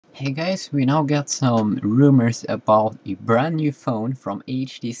Hey guys, we now got some rumors about a brand new phone from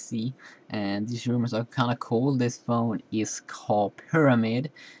HTC, and these rumors are kind of cool. This phone is called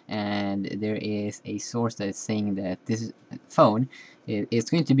Pyramid, and there is a source that is saying that this phone is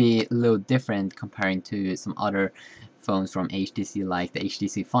going to be a little different comparing to some other phones from HTC, like the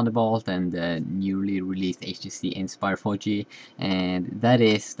HTC Thunderbolt and the newly released HTC Inspire 4G. And that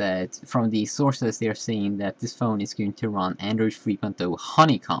is that from these sources they're saying that this phone is going to run Android 3.0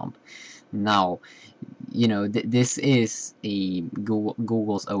 HoneyComb. Now, this is a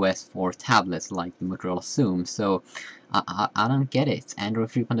Google's OS for tablets like the Motorola Zoom, so I don't get it. Android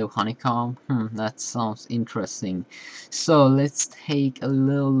 3.0 Honeycomb, that sounds interesting. So let's take a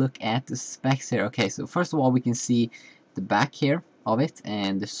little look at the specs here. Okay, so first of all we can see the back here of it,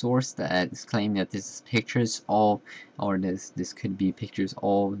 and the source that is claiming that this is pictures of, or this could be pictures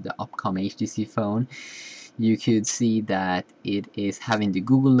of the upcoming HTC phone. You could see that it is having the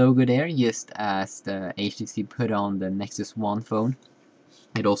Google logo there, just as the HTC put on the Nexus 1 phone.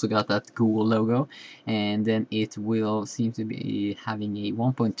 It also got that Google logo, and then it will seem to be having a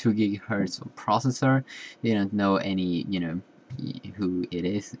 1.2 gigahertz processor. They don't know any, who it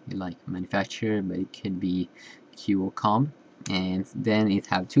is, like manufacturer, but it could be Qualcomm. And then it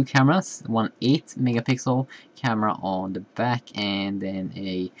have two cameras, one 8 megapixel camera on the back and then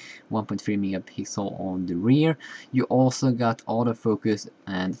a 1.3 megapixel on the rear. You also got autofocus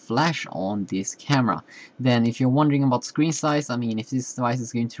and flash on this camera. Then if you're wondering about screen size, I mean, if this device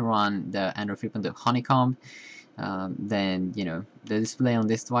is going to run the Android 3.0 Honeycomb, then the display on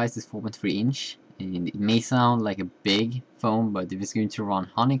this device is 4.3 inch, and it may sound like a big phone, but if it's going to run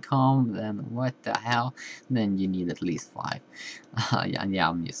Honeycomb, then what the hell, then you need at least 5. Yeah,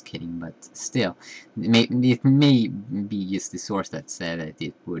 I'm just kidding, but still, it may be just the source that said that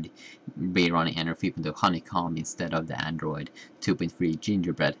it would be running Android 3.0 Honeycomb instead of the Android 2.3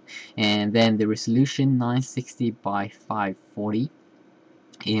 Gingerbread. And then the resolution 960 by 540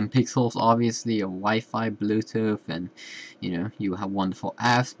 in pixels, obviously, a Wi-Fi, Bluetooth, and you have wonderful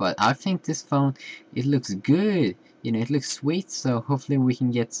apps. But I think this phone, it looks good, it looks sweet. So hopefully we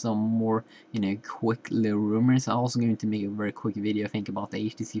can get some more quick little rumors. I'm also going to make a very quick video, I think, about the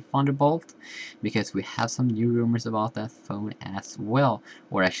HTC Thunderbolt, because we have some new rumors about that phone as well,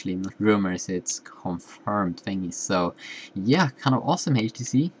 or actually not rumors, it's confirmed thingy. So yeah, kind of awesome.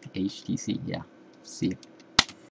 HTC, yeah, see ya.